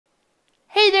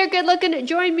there, good looking.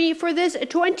 Join me for this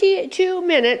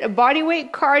 22-minute bodyweight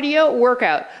cardio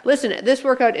workout. Listen, this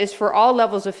workout is for all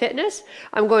levels of fitness.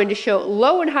 I'm going to show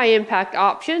low and high impact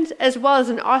options as well as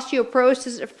an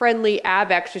osteoporosis friendly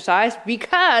ab exercise,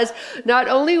 because not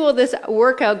only will this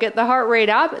workout get the heart rate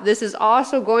up, this is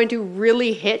also going to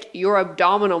really hit your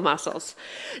abdominal muscles.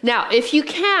 Now, if you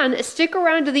can, stick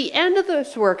around to the end of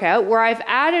this workout where I've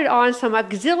added on some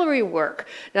auxiliary work.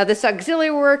 Now, this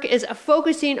auxiliary work is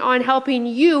focusing on helping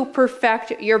you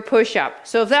perfect your push-up.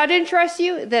 So if that interests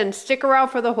you, then stick around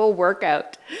for the whole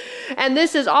workout. And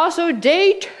this is also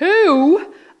day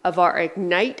 2 of our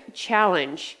Ignite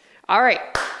Challenge. All right,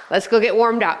 let's go get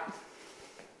warmed up.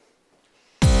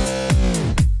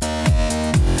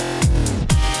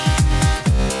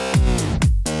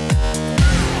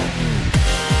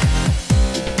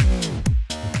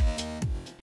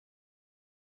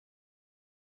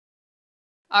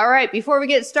 All right, before we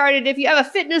get started, if you have a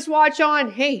fitness watch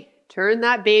on, hey, turn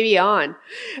that baby on.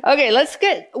 Okay, let's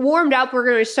get warmed up. We're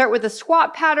going to start with a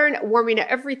squat pattern, warming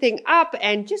everything up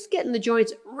and just getting the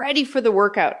joints ready for the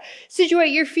workout.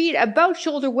 Situate your feet about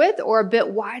shoulder width or a bit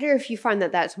wider if you find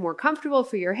that that's more comfortable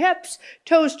for your hips.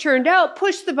 Toes turned out,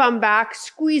 push the bum back,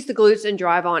 squeeze the glutes and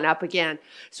drive on up again.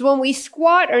 So when we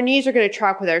squat, our knees are going to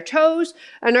track with our toes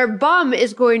and our bum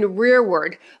is going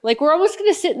rearward. Like we're almost going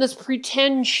to sit in this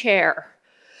pretend chair.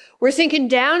 We're sinking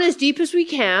down as deep as we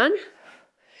can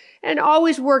and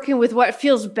always working with what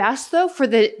feels best though for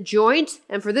the joint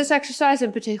and for this exercise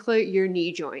in particular, your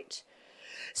knee joint.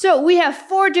 So we have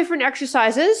 4 different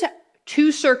exercises,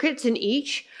 2 circuits in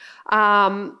each.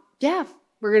 We're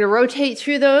going to rotate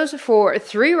through those for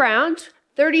 3 rounds,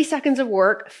 30 seconds of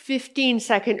work,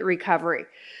 15-second recovery.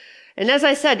 And as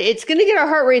I said, it's going to get our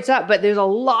heart rates up, but there's a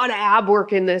lot of ab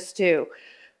work in this too.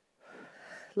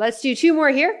 Let's do 2 more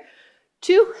here.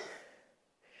 2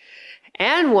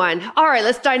 and 1. All right,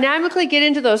 let's dynamically get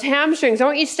into those hamstrings. I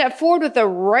want you to step forward with the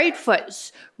right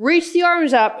foot. Reach the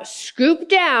arms up, scoop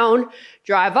down,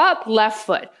 drive up, left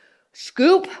foot.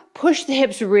 Scoop, push the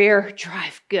hips rear,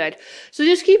 drive. Good. So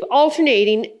just keep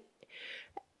alternating.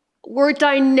 We're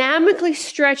dynamically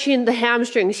stretching the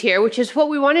hamstrings here, which is what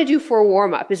we want to do for a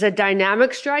warm-up, is a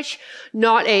dynamic stretch,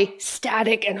 not a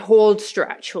static and hold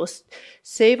stretch. We'll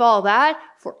save all that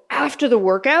for after the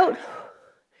workout.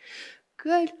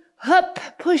 Good. Up,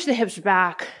 push the hips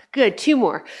back. Good. 2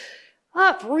 more.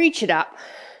 Up, reach it up.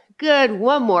 Good.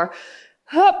 1 more.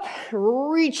 Up,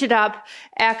 reach it up.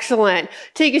 Excellent.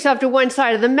 Take yourself to one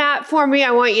side of the mat for me.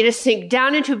 I want you to sink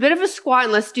down into a bit of a squat,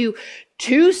 and let's do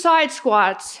 2 side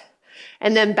squats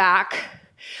and then back.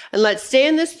 And let's stay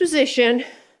in this position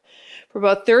for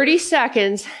about 30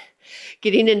 seconds,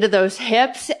 getting into those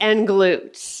hips and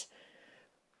glutes.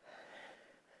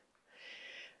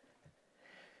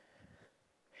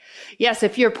 Yes,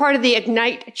 if you're part of the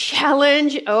Ignite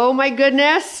Challenge, oh my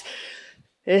goodness,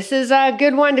 this is a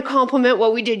good one to complement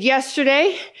what we did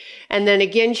yesterday. And then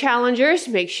again, challengers,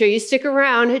 make sure you stick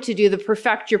around to do the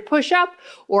perfect your push-up,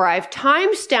 or I've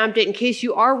time-stamped it in case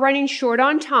you are running short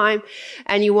on time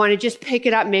and you want to just pick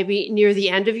it up maybe near the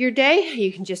end of your day.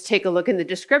 You can just take a look in the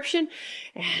description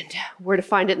and where to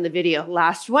find it in the video.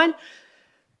 Last one.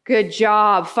 Good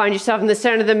job. Find yourself in the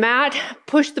center of the mat,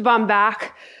 push the bum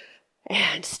back,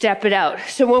 and step it out.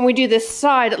 So when we do this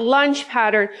side lunge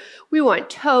pattern, we want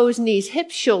toes, knees,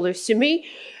 hips, shoulders to me.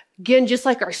 Again, just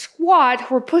like our squat,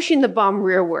 we're pushing the bum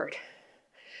rearward.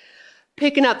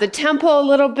 Picking up the tempo a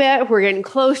little bit. We're getting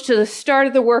close to the start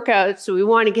of the workout, so we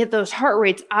want to get those heart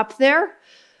rates up there.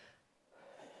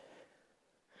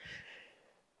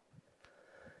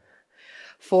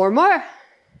 4 more.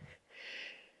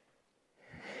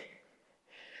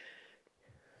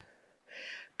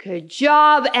 Good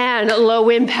job. And low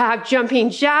impact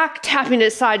jumping jack, tapping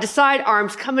it side to side,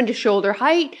 arms coming to shoulder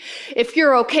height. If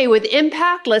you're okay with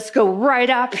impact, let's go right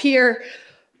up here.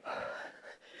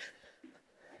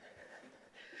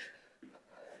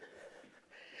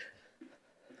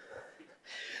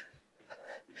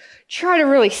 Try to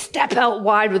really step out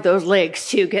wide with those legs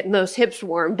too, getting those hips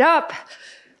warmed up.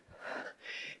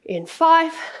 In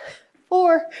 5,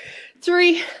 4,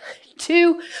 3,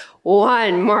 2,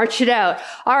 1. March it out.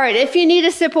 All right, if you need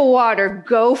a sip of water,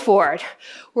 go for it.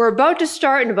 We're about to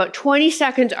start in about 20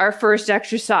 seconds our first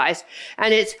exercise.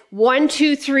 And it's 1,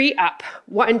 2, 3, up.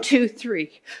 1, 2,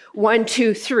 3. 1,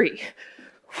 2, 3.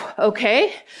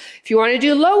 Okay? If you want to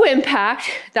do low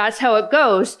impact, that's how it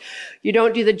goes. You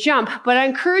don't do the jump, but I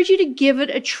encourage you to give it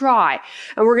a try.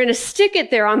 And we're going to stick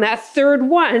it there on that 3rd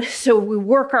one so we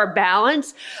work our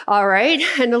balance, all right,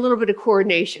 and a little bit of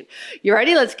coordination. You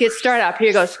ready? Let's get started up.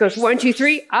 Here it goes. It goes 1, 2,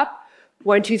 3, up.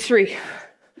 1, 2, 3.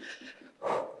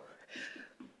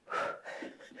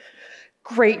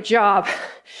 Great job.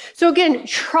 So again,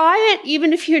 try it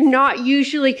even if you don't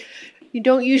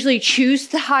usually choose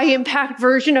the high impact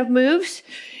version of moves.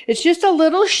 It's just a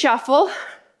little shuffle,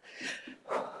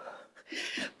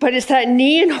 but it's that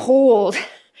knee and hold.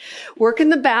 Working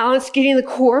the balance, getting the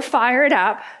core fired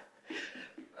up.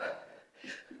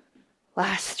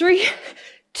 Last 3,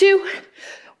 2,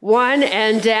 1,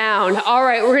 and down. All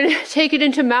right, we're gonna take it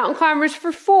into mountain climbers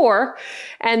for 4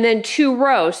 and then 2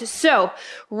 rows. So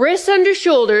wrists under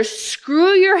shoulders,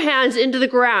 screw your hands into the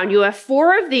ground. You have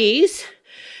 4 of these,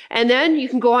 and then you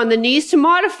can go on the knees to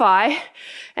modify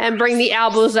and bring the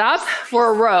elbows up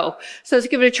for a row. So let's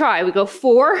give it a try. We go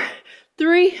 4,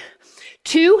 3,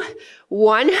 2,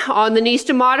 1, on the knees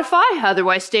to modify,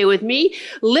 otherwise stay with me.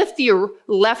 Lift your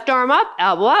left arm up,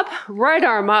 elbow up, right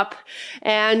arm up,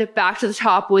 and back to the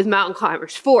top with mountain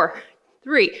climbers. 4,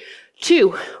 3, 2,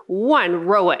 1,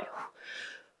 row it.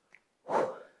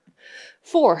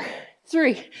 4,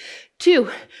 3, 2,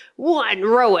 1,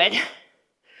 row it.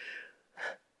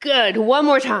 Good, one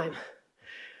more time.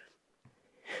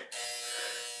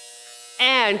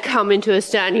 And come into a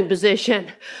standing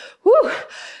position. Whew.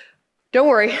 Don't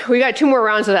worry, we got 2 more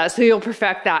rounds of that, so you'll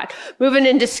perfect that. Moving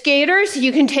into skaters,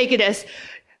 you can take it as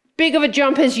big of a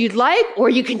jump as you'd like, or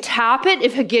you can tap it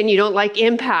if, again, you don't like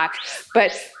impact.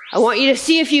 But I want you to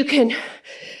see if you can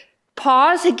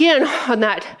pause again on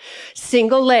that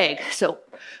single leg. So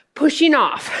pushing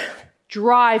off,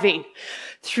 driving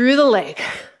through the leg.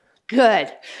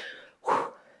 Good.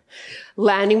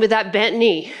 Landing with that bent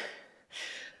knee.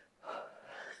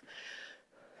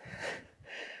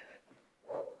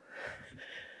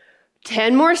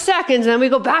 10 more seconds, then we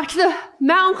go back to the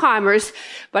mountain climbers,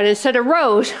 but instead of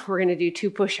rows, we're gonna do 2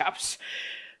 push-ups.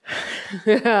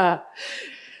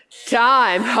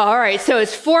 Time. All right, so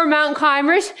it's 4 mountain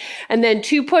climbers and then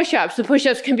 2 push-ups. The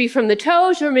push-ups can be from the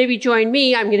toes, or maybe join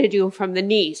me, I'm gonna do them from the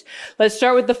knees. Let's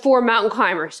start with the 4 mountain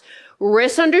climbers.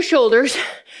 Wrists under shoulders,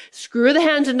 screw the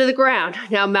hands into the ground.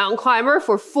 Now mountain climber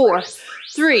for 4,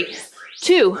 3,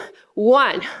 2,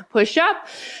 1, push up.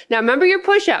 Now remember your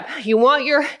push up. You want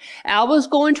your elbows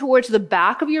going towards the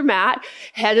back of your mat.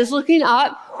 Head is looking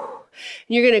up.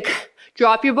 You're going to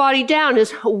drop your body down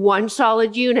as one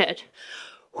solid unit.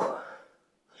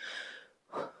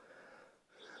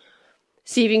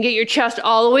 See if you can get your chest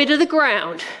all the way to the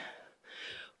ground.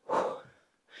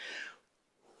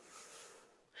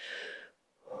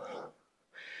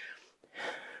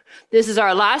 This is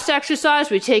our last exercise.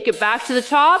 We take it back to the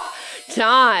top.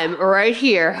 Time right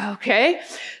here, okay?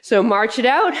 So march it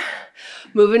out.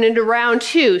 Moving into round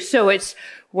 2. So it's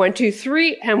 1, 2,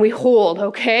 3, and we hold,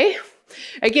 okay?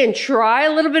 Again, try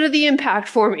a little bit of the impact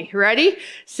for me. Ready,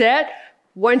 set,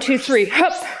 1, 2, 3,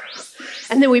 hup.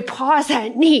 And then we pause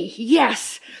that knee,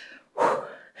 yes.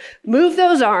 Move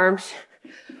those arms.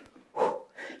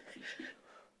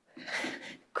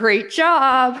 Great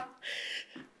job.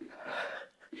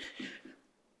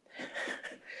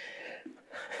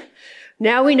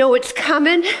 Now we know what's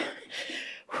coming.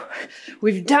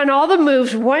 We've done all the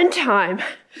moves one time.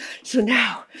 So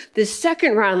now, this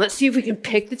second round, let's see if we can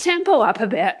pick the tempo up a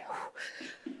bit.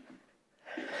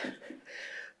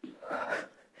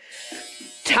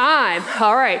 Time.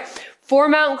 All right. 4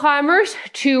 mountain climbers,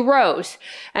 2 rows.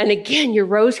 And again, your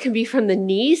rows can be from the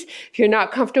knees if you're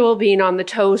not comfortable being on the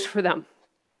toes for them.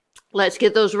 Let's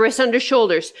get those wrists under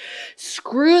shoulders.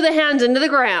 Screw the hands into the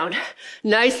ground.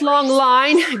 Nice long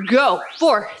line. Go.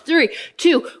 4, 3,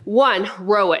 2, 1.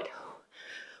 Row it.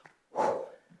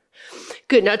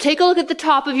 Good. Now take a look at the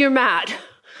top of your mat.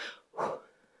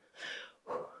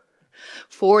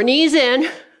 4 knees in.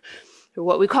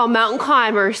 What we call mountain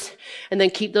climbers. And then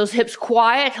keep those hips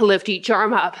quiet. Lift each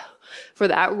arm up for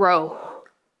that row.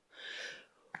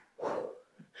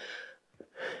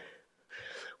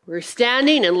 We're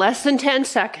standing in less than 10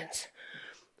 seconds.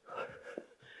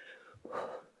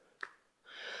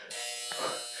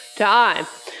 Time.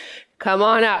 Come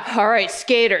on up. All right,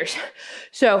 skaters.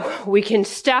 So we can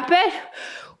step it,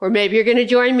 or maybe you're going to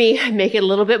join me and make it a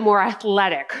little bit more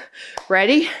athletic.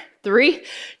 Ready? 3,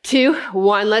 2,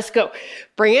 1, let's go.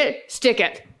 Bring it, stick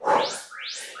it.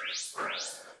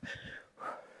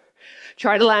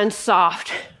 Try to land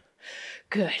soft.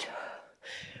 Good.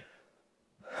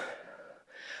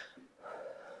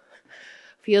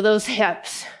 Feel those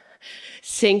hips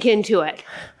sink into it.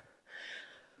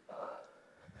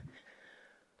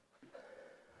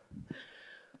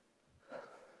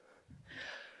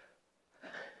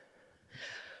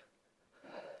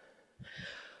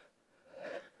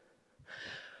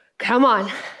 Come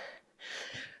on.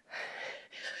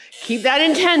 Keep that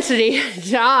intensity.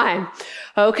 Time.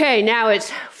 Okay, now it's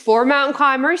 4 mountain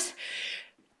climbers,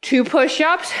 2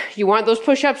 push-ups. You want those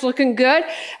push-ups looking good.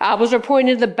 Elbows are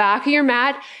pointed to the back of your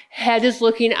mat. Head is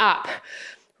looking up.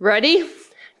 Ready?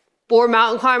 4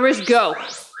 mountain climbers, go.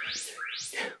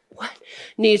 1.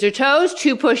 Knees or toes,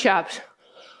 2 push-ups.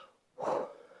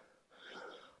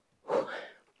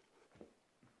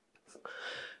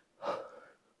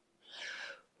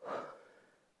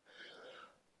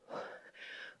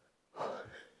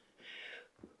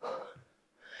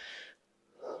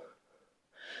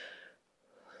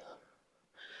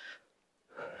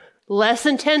 Less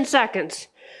than 10 seconds.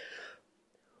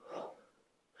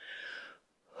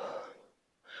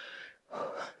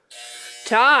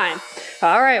 Time.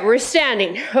 All right, we're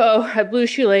standing. Oh, I blew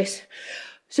shoelace.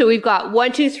 So we've got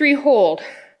 1, 2, 3, hold.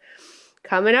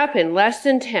 Coming up in less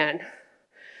than 10.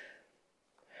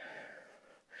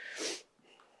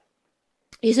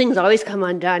 These things always come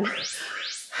undone.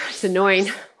 It's annoying.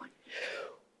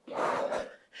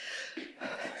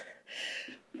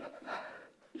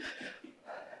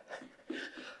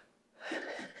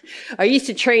 I used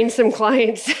to train some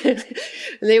clients and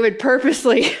they would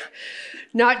purposely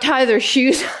not tie their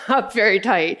shoes up very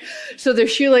tight. So their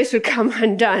shoelace would come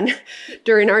undone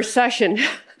during our session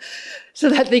so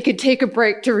that they could take a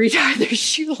break to retie their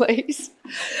shoelace.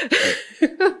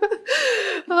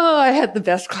 Oh, I had the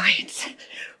best clients.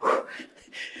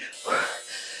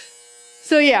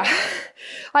 So yeah,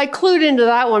 I clued into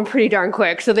that one pretty darn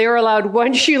quick. So they were allowed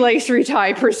 1 shoelace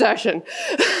retie per session.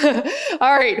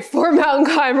 All right, 4 mountain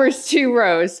climbers, 2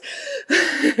 rows.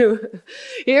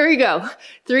 Here we go.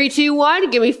 3, 2, 1.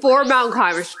 Give me 4 mountain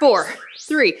climbers. 4,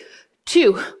 3,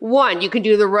 2, 1. You can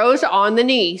do the rows on the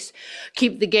knees.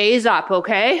 Keep the gaze up,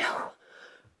 okay?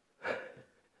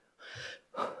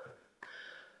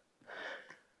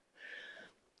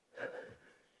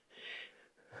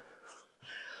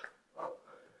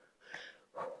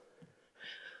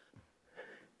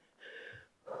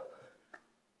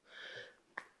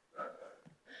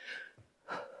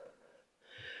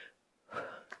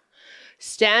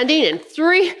 Standing in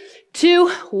 3, 2,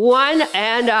 1,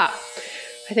 and up.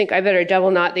 I think I better double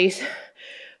knot these.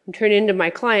 I'm turning into my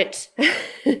clients.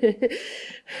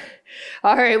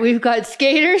 All right, we've got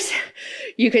skaters.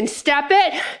 You can step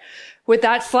it with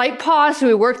that slight pause. So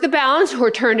we work the balance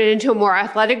or turn it into a more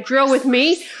athletic drill with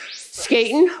me.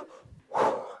 Skating.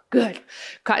 Good.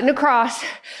 Cutting across.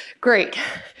 Great.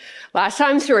 Last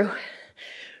time through.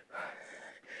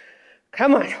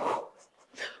 Come on.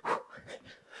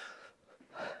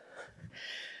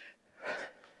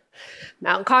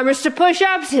 Mountain climbers to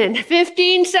push-ups in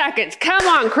 15 seconds. Come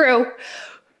on, crew.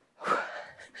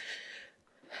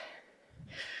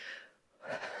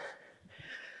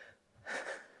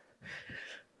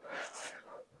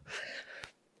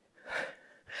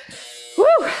 Woo!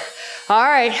 All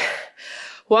right.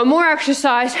 One more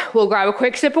exercise. We'll grab a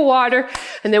quick sip of water,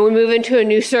 and then we move into a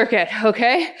new circuit,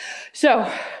 okay? So,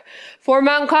 4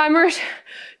 mountain climbers,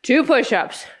 2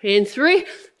 push-ups. In 3,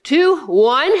 2,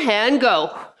 1, and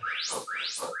go.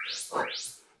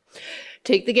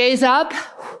 Take the gaze up.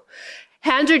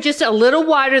 Hands are just a little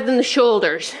wider than the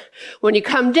shoulders. When you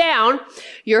come down,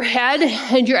 your head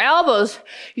and your elbows,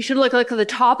 you should look like the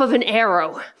top of an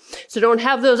arrow. So don't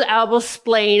have those elbows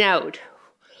splaying out.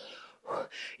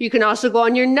 You can also go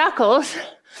on your knuckles.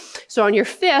 So on your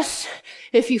fists,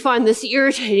 if you find this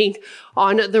irritating,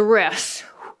 on the wrists.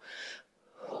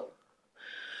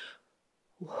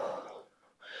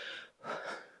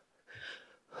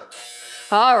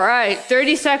 All right,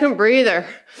 30-second breather.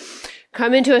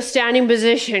 Come into a standing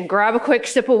position. Grab a quick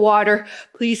sip of water.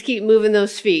 Please keep moving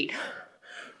those feet.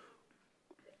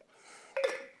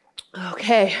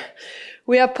 Okay,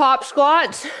 we have pop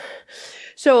squats.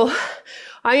 So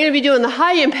I'm going to be doing the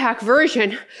high impact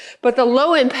version, but the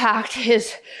low impact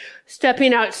is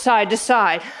stepping out side to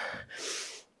side.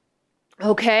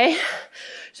 Okay,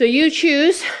 so you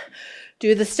choose.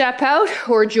 Do the step out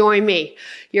or join me.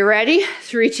 You ready?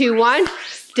 3, 2, 1,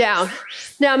 down.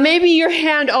 Now, maybe your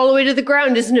hand all the way to the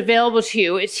ground isn't available to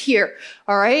you. It's here,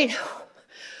 all right?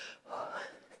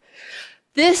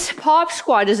 This pop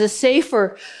squat is a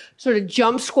safer sort of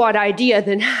jump squat idea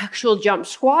than actual jump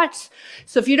squats.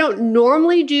 So if you don't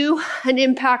normally do an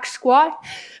impact squat,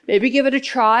 maybe give it a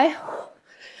try.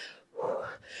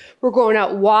 We're going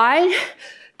out wide,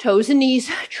 toes and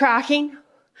knees tracking.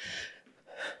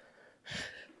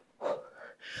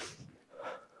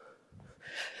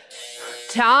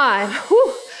 Time.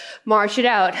 Whew. March it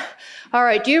out. All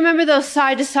right, do you remember those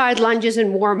side-to-side lunges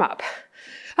in warm-up?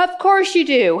 Of course you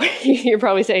do. You're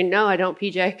probably saying, no, I don't,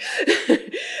 PJ.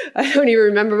 I don't even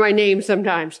remember my name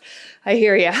sometimes. I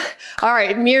hear ya. All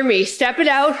right, mirror me. Step it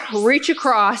out, reach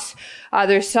across.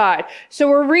 Other side. So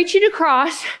we're reaching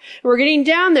across. We're getting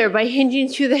down there by hinging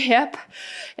through the hip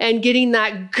and getting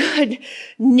that good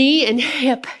knee and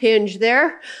hip hinge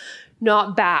there.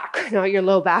 Not back, not your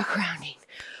low back rounding.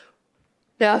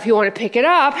 Now, if you want to pick it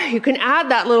up, you can add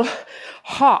that little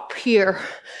hop here.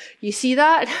 You see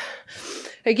that?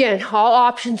 Again, all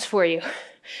options for you.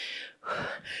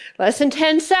 Less than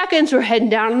 10 seconds, we're heading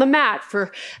down on the mat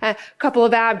for a couple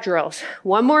of ab drills.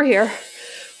 One more here.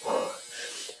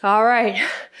 All right,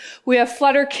 we have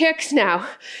flutter kicks now.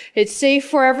 It's safe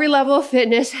for every level of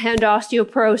fitness and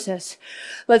osteoporosis.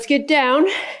 Let's get down,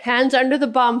 hands under the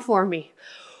bum for me.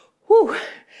 Whew.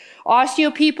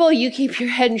 Osteo people, you keep your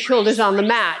head and shoulders on the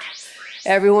mat.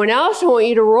 Everyone else, I want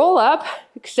you to roll up,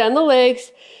 extend the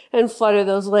legs, and flutter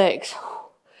those legs.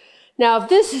 Now, if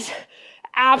this is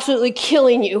absolutely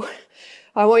killing you,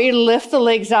 I want you to lift the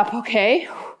legs up, okay?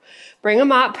 Bring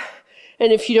them up.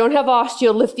 And if you don't have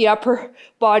osteo, lift the upper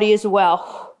body as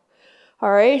well.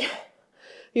 All right?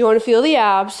 You want to feel the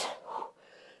abs.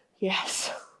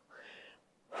 Yes.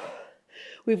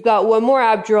 We've got one more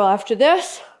ab drill after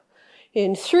this.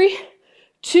 In 3,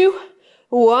 2,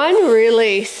 1,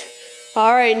 release.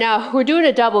 All right, now we're doing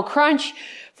a double crunch.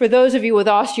 For those of you with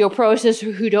osteoporosis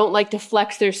who don't like to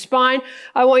flex their spine,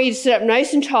 I want you to sit up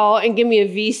nice and tall and give me a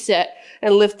V-sit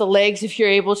and lift the legs if you're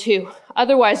able to.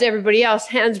 Otherwise, everybody else,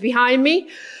 hands behind me.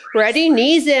 Ready?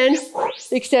 Knees in.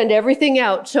 Extend everything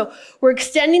out. So we're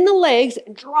extending the legs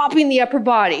and dropping the upper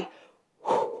body.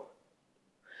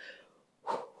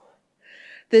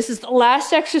 This is the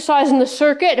last exercise in the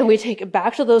circuit, and we take it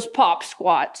back to those pop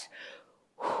squats.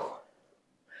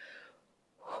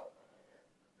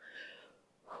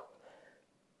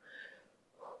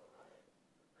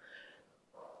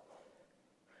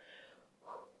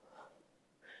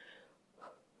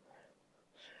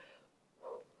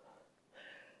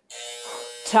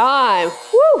 Time.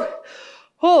 Woo!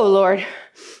 Oh, Lord.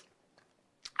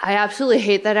 I absolutely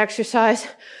hate that exercise.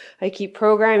 I keep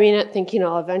programming it, thinking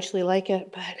I'll eventually like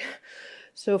it, but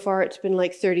so far it's been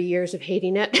like 30 years of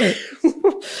hating it.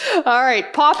 All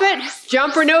right, pop it,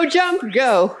 jump or no jump,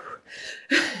 go.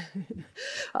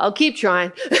 I'll keep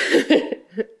trying.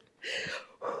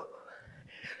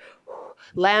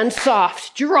 Land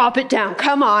soft, drop it down,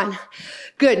 come on.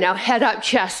 Good, now head up,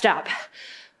 chest up.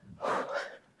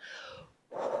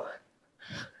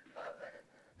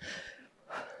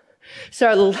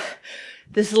 So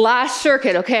this last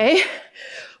circuit, okay?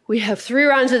 We have 3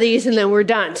 rounds of these and then we're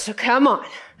done. So come on.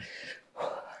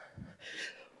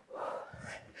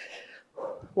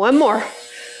 One more.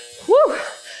 Woo.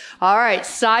 All right,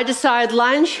 side to side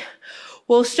lunge.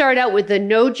 We'll start out with the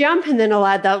no jump and then I'll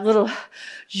add that little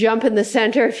jump in the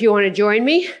center if you want to join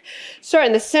me. Start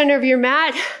in the center of your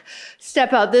mat.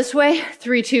 Step out this way.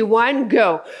 3, 2, 1,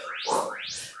 go.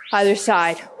 Either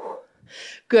side.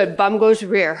 Good, bum goes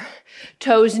rear.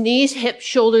 Toes, knees, hips,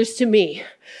 shoulders to me.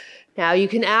 Now you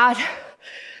can add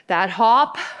that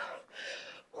hop.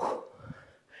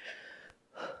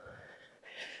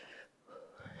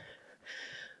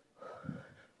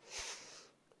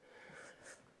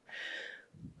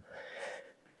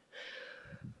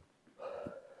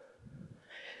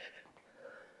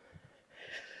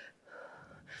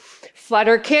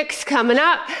 Flutter kicks coming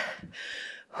up.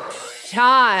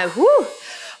 Time. Woo.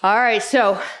 All right,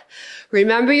 so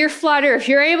remember your flutter. If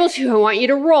you're able to, I want you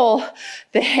to roll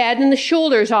the head and the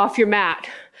shoulders off your mat.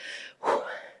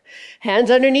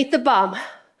 Hands underneath the bum.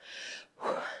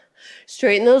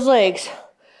 Straighten those legs.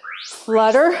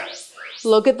 Flutter.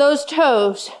 Look at those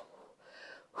toes.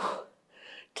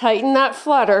 Tighten that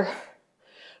flutter.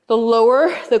 The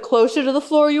lower, the closer to the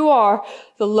floor you are,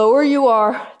 the lower you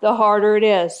are, the harder it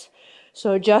is.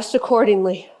 So adjust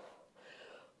accordingly.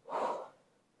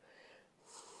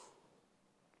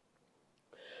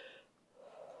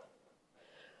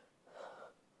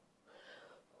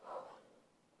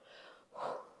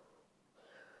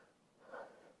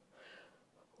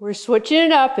 We're switching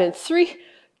it up in 3,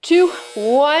 2,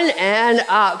 1, and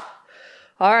up.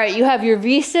 All right, you have your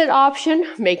V-sit option,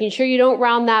 making sure you don't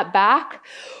round that back,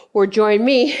 or join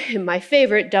me in my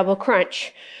favorite double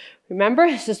crunch. Remember,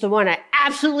 this is the one I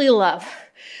absolutely love.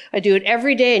 I do it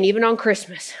every day and even on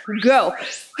Christmas. Go.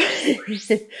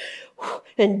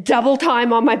 And double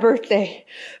time on my birthday.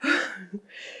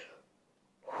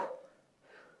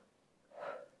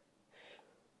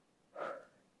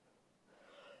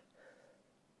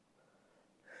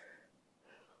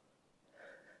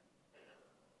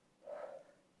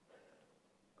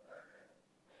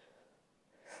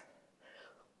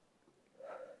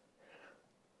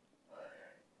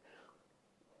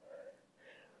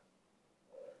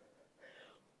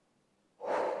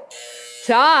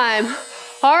 Time.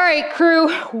 All right,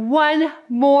 crew, one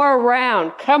more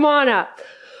round. Come on up.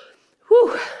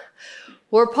 Whew.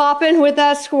 We're popping with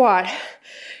that squat.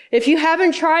 If you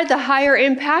haven't tried the higher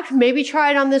impact, maybe try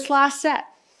it on this last set.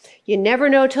 You never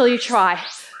know till you try.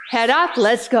 Head up,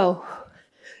 let's go.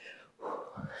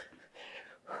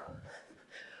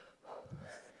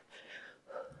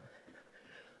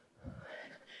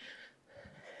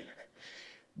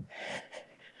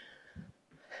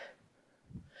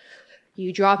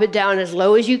 You drop it down as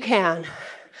low as you can,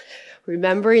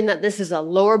 remembering that this is a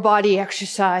lower body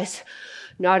exercise,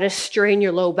 not a strain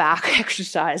your low back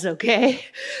exercise, okay?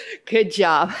 Good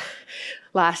job.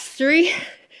 Last 3,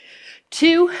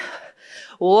 2,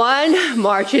 1,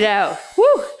 march it out.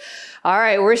 Woo! All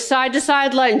right, we're side to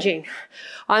side lunging.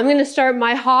 I'm gonna start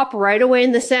my hop right away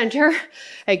in the center.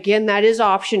 Again, that is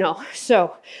optional.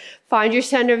 So find your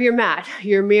center of your mat.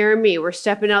 Your mirror me. We're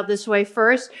stepping out this way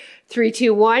first. 3,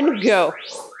 2, 1, go.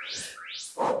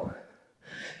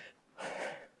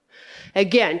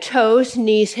 Again, toes,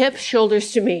 knees, hips,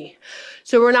 shoulders to me.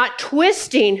 So we're not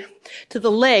twisting to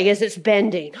the leg as it's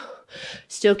bending.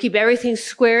 Still keep everything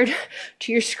squared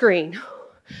to your screen.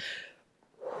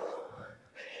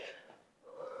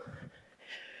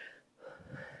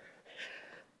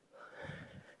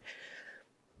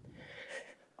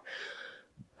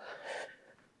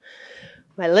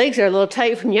 My legs are a little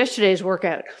tight from yesterday's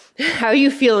workout. How you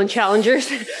feeling,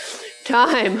 challengers?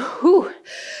 Time. Whew.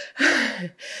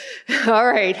 All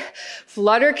right.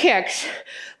 Flutter kicks.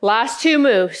 Last 2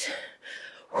 moves.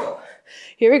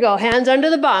 Here we go. Hands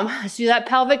under the bum. Let's do that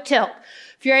pelvic tilt.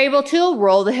 If you're able to,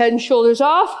 roll the head and shoulders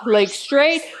off. Legs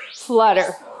straight.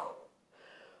 Flutter.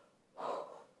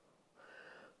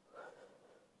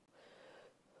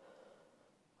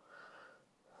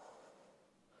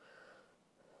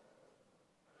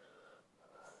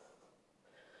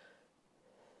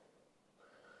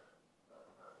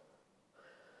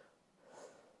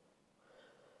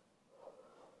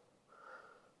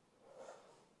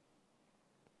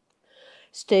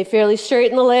 Stay fairly straight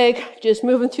in the leg, just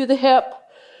moving through the hip.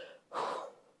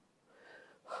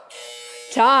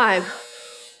 Time.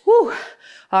 Whew.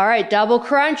 All right, double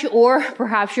crunch, or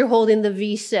perhaps you're holding the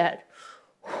V-sit.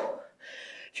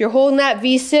 If you're holding that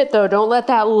V-sit though, don't let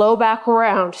that low back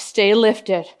round. Stay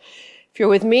lifted. If you're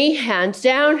with me, hands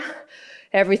down,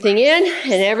 everything in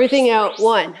and everything out.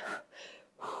 1.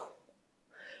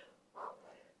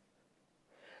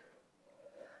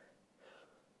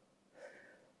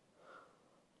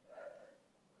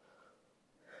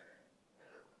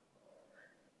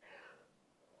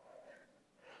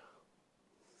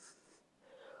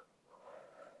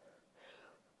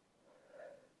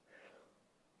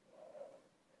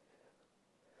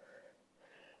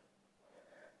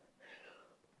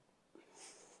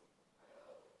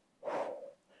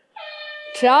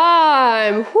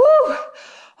 Time. Whew.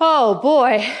 Oh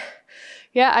boy.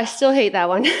 Yeah, I still hate that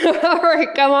one. All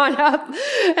right, come on up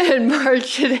and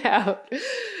march it out.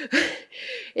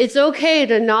 It's okay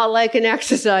to not like an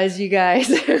exercise, you guys.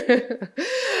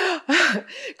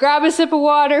 Grab a sip of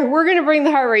water. We're going to bring the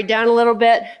heart rate down a little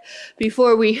bit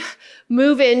before we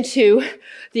move into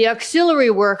the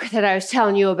auxiliary work that I was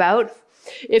telling you about.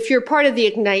 If you're part of the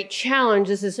Ignite Challenge,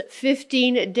 this is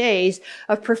 15 days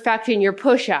of perfecting your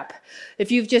push-up.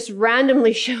 If you've just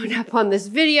randomly shown up on this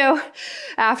video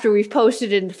after we've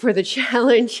posted it for the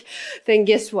challenge, then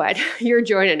guess what? You're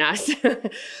joining us.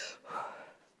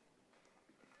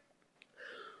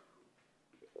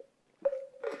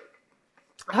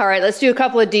 All right, let's do a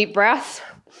couple of deep breaths.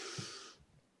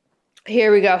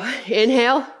 Here we go.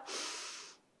 Inhale.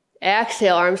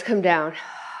 Exhale, arms come down.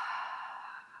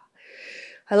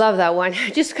 I love that one.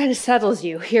 It just kind of settles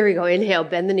you. Here we go. Inhale,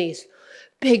 bend the knees.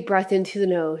 Big breath into the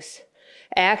nose.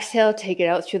 Exhale, take it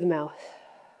out through the mouth.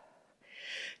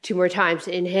 2 more times.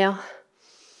 Inhale.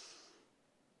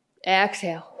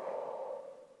 Exhale.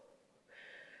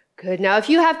 Good. Now, if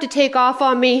you have to take off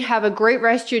on me, have a great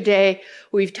rest of your day.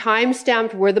 We've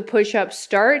time-stamped where the push-ups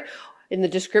start in the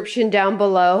description down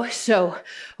below. So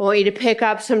I want you to pick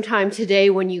up sometime today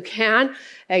when you can.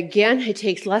 Again, it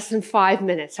takes less than 5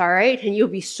 minutes, all right? And you'll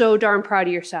be so darn proud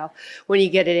of yourself when you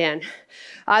get it in.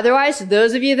 Otherwise,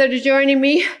 those of you that are joining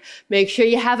me, make sure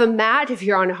you have a mat if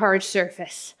you're on a hard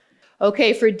surface.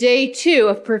 Okay, for day 2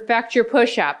 of Perfect Your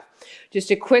Push-Up, just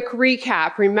a quick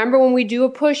recap. Remember, when we do a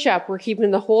push-up, we're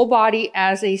keeping the whole body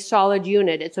as a solid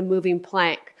unit. It's a moving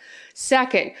plank.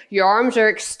 Second, your arms are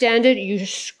extended. You're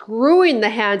screwing the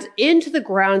hands into the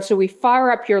ground so we fire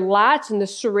up your lats and the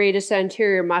serratus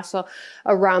anterior muscle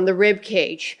around the rib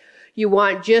cage. You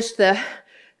want just the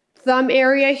thumb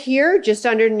area here, just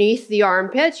underneath the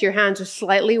armpits. Your hands are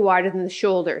slightly wider than the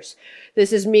shoulders.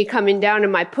 This is me coming down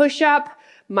in my push-up.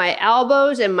 My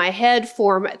elbows and my head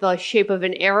form the shape of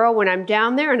an arrow when I'm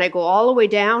down there, and I go all the way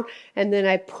down, and then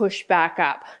I push back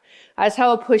up. That's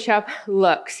how a push-up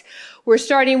looks. We're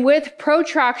starting with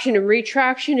protraction and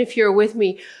retraction. If you're with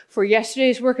me for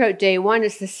yesterday's workout, day 1,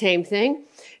 it's the same thing.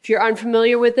 If you're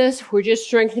unfamiliar with this, we're just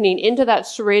strengthening into that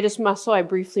serratus muscle I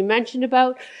briefly mentioned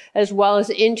about, as well as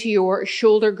into your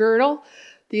shoulder girdle.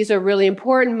 These are really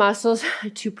important muscles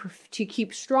to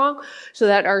keep strong so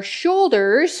that our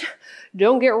shoulders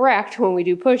don't get wrecked when we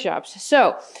do push-ups.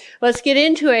 So let's get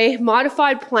into a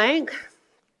modified plank.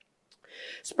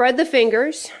 Spread the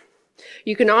fingers.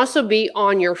 You can also be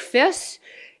on your fists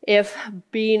if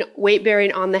being weight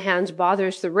bearing on the hands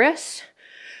bothers the wrists.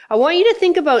 I want you to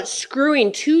think about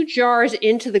screwing 2 jars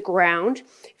into the ground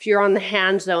if you're on the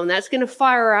hands though, and that's going to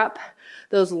fire up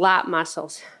those lat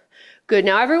muscles. Good.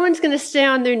 Now everyone's going to stay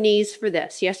on their knees for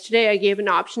this. Yesterday I gave an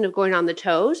option of going on the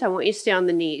toes. I want you to stay on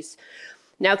the knees.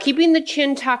 Now keeping the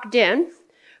chin tucked in,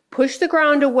 push the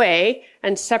ground away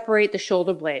and separate the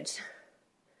shoulder blades.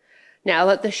 Now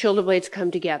let the shoulder blades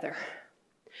come together.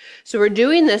 So we're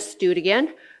doing this, do it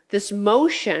again, this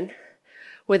motion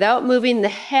without moving the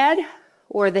head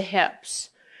or the hips.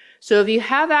 So if you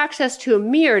have access to a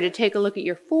mirror to take a look at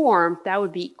your form, that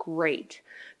would be great.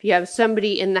 If you have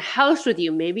somebody in the house with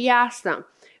you, maybe ask them,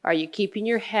 are you keeping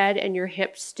your head and your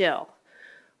hips still?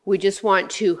 We just want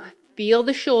to feel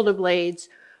the shoulder blades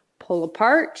pull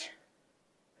apart,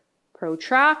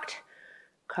 protract,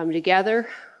 come together,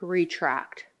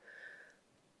 retract.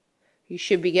 You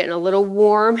should be getting a little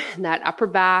warm in that upper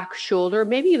back, shoulder,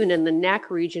 maybe even in the neck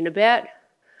region a bit.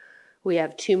 We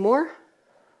have 2 more.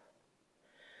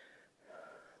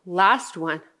 Last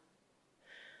one.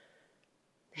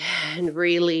 And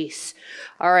release.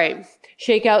 All right,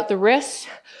 shake out the wrists.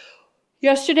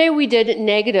 Yesterday we did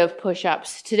negative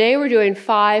push-ups. Today we're doing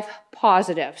 5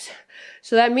 positives.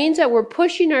 So that means that we're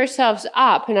pushing ourselves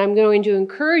up, and I'm going to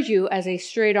encourage you as a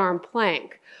straight arm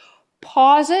plank.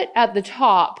 Pause it at the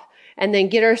top and then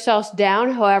get ourselves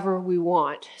down however we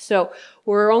want. So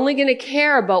we're only going to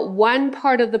care about one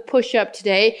part of the push-up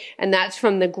today, and that's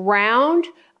from the ground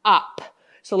up.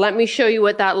 So let me show you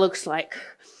what that looks like.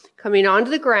 Coming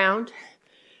onto the ground,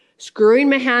 screwing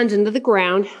my hands into the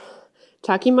ground,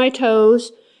 tucking my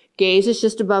toes, gaze is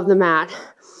just above the mat.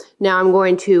 Now I'm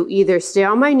going to either stay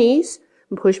on my knees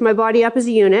and push my body up as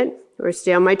a unit, or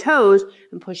stay on my toes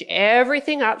and push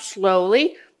everything up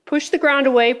slowly. Push the ground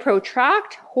away,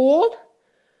 protract, hold,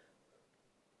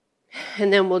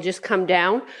 and then we'll just come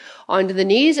down onto the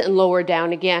knees and lower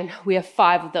down again. We have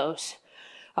 5 of those.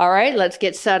 All right, let's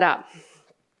get set up.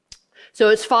 So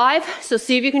it's 5, so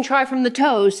see if you can try from the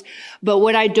toes. But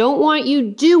what I don't want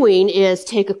you doing is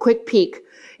take a quick peek,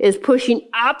 is pushing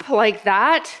up like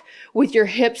that with your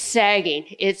hips sagging.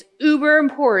 It's uber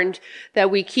important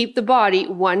that we keep the body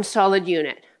one solid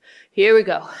unit. Here we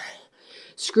go.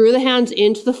 Screw the hands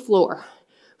into the floor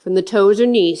from the toes or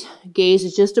knees. Gaze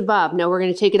is just above. Now we're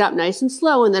going to take it up nice and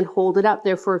slow and then hold it up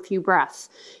there for a few breaths.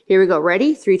 Here we go.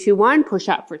 Ready? 3, 2, 1. Push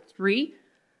up for 3,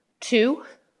 2,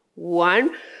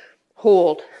 1.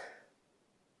 Hold.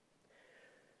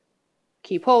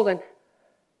 Keep holding.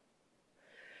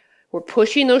 We're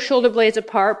pushing those shoulder blades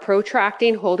apart,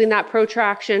 protracting, holding that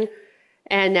protraction.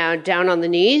 And now down on the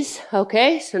knees.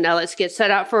 Okay, so now let's get set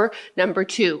up for number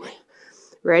 2.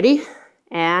 Ready?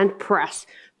 And press.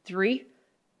 3,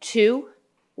 2,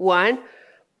 1.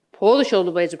 Pull the shoulder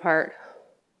blades apart.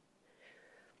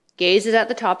 Gaze is at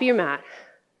the top of your mat.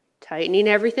 Tightening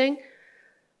everything.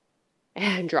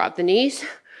 And drop the knees.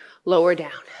 Lower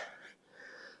down.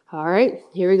 All right,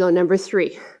 here we go. Number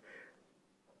 3.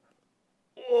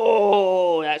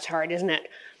 Oh, that's hard, isn't it?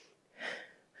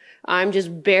 I'm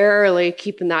just barely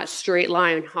keeping that straight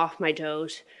line off my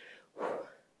toes.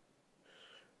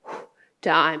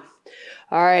 Time.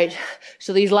 All right,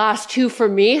 so these last 2 for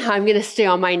me, I'm going to stay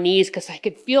on my knees because I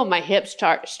could feel my hips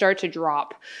start to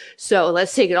drop. So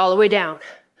let's take it all the way down.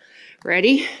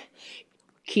 Ready?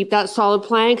 Keep that solid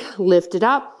plank. Lift it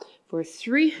up for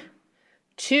 3,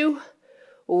 2,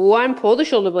 1. Pull the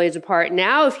shoulder blades apart.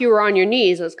 Now, if you were on your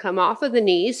knees, let's come off of the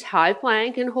knees, high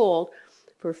plank and hold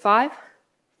for 5,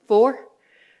 4,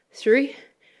 3,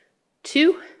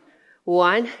 2,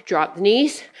 1. Drop the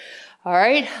knees. All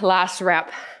right, last rep.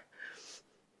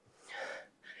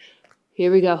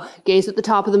 Here we go. Gaze at the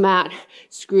top of the mat.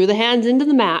 Screw the hands into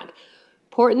the mat.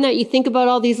 Important that you think about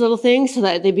all these little things so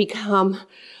that they become,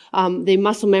 they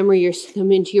muscle memory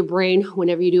them into your brain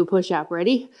whenever you do a push-up.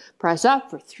 Ready? Press up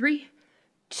for 3,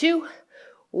 2,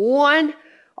 1.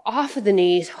 Off of the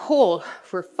knees, hold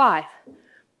for 5,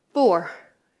 4,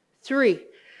 3,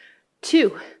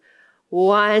 2,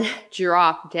 1.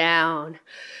 Drop down.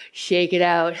 Shake it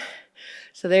out.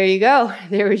 So there you go.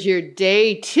 There was your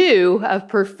day 2 of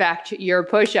Perfect Your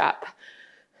Push-Up.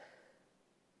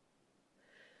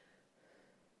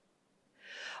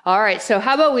 All right, so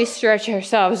how about we stretch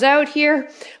ourselves out here?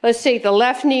 Let's take the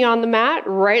left knee on the mat,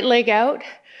 right leg out,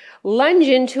 lunge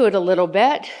into it a little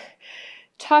bit,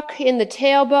 tuck in the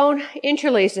tailbone,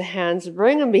 interlace the hands,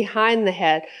 bring them behind the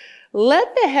head.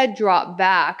 Let the head drop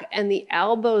back and the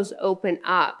elbows open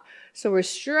up. So we're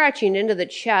stretching into the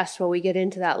chest while we get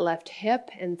into that left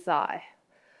hip and thigh.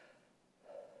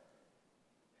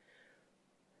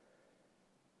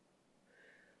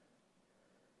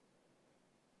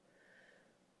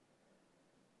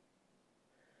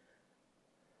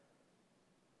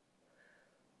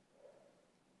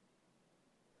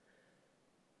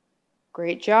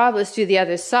 Great job. Let's do the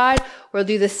other side. We'll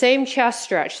do the same chest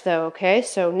stretch though, okay?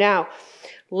 So now,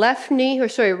 right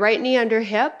knee under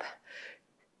hip.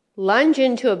 Lunge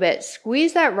into a bit.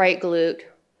 Squeeze that right glute.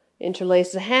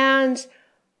 Interlace the hands.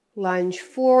 Lunge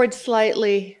forward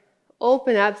slightly.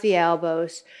 Open up the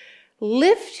elbows.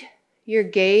 Lift your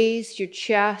gaze, your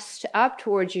chest up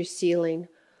towards your ceiling.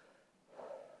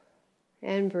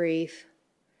 And breathe.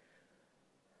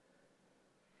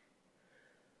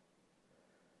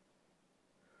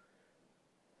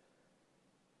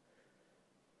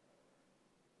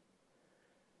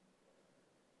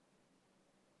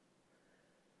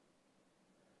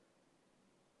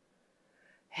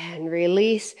 And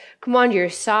release. Come on to your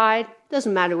side.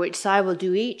 Doesn't matter which side, we'll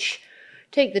do each.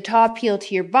 Take the top heel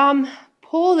to your bum.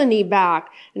 Pull the knee back.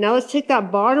 And now let's take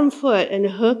that bottom foot and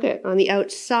hook it on the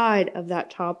outside of that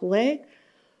top leg.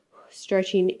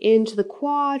 Stretching into the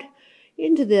quad,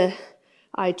 into the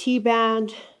IT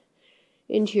band,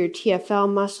 into your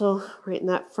TFL muscle, right in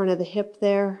that front of the hip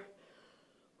there.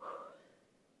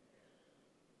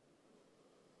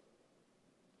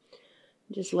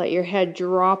 Just let your head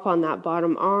drop on that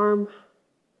bottom arm.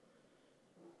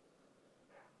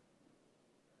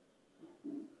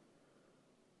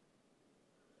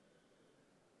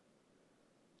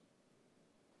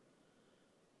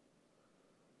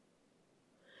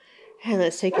 And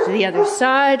let's take it to the other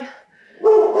side.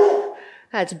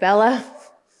 That's Bella.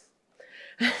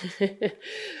 I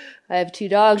have 2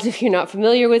 dogs if you're not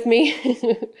familiar with me.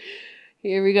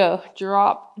 Here we go.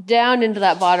 Drop down into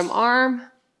that bottom arm.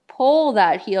 Pull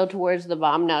that heel towards the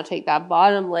bum. Now take that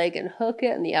bottom leg and hook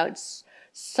it on the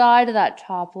outside of that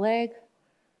top leg.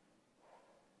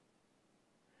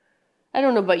 I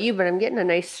don't know about you, but I'm getting a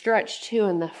nice stretch too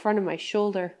in the front of my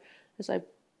shoulder as I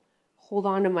hold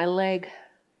on to my leg.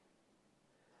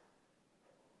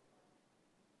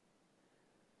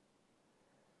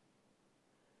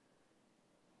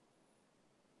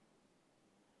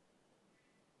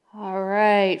 All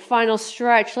right, final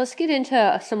stretch. Let's get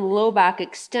into some low back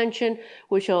extension,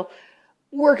 which will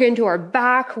work into our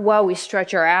back while we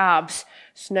stretch our abs.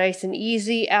 It's nice and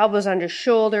easy. Elbows under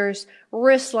shoulders,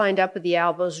 wrists lined up with the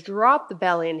elbows. Drop the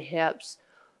belly and hips.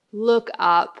 Look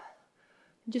up.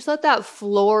 Just let that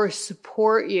floor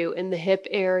support you in the hip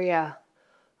area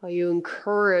while you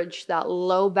encourage that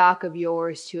low back of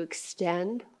yours to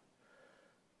extend.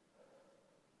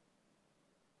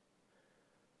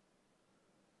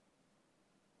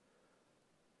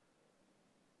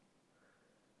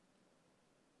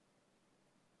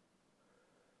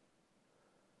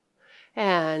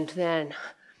 And then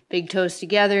big toes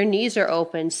together, knees are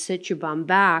open, sit your bum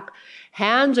back.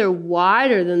 Hands are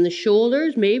wider than the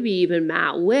shoulders, maybe even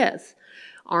mat width.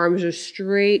 Arms are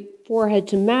straight, forehead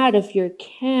to mat if you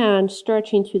can,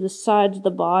 stretching through the sides of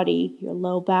the body, your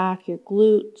low back, your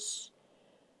glutes.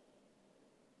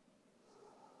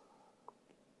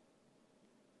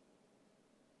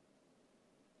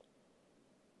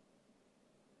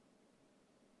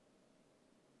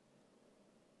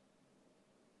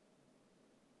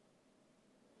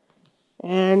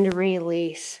 And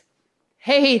release.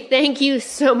 Hey, thank you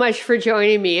so much for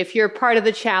joining me. If you're part of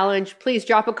the challenge, please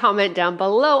drop a comment down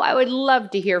below. I would love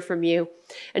to hear from you.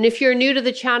 And if you're new to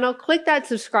the channel, click that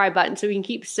subscribe button so we can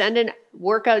keep sending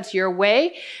workouts your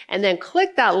way. And then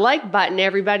click that like button,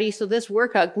 everybody, so this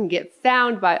workout can get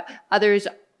found by others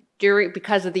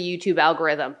because of the YouTube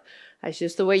algorithm. That's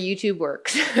just the way YouTube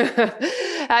works.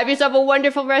 Have yourself a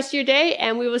wonderful rest of your day,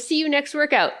 and we will see you next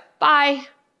workout. Bye.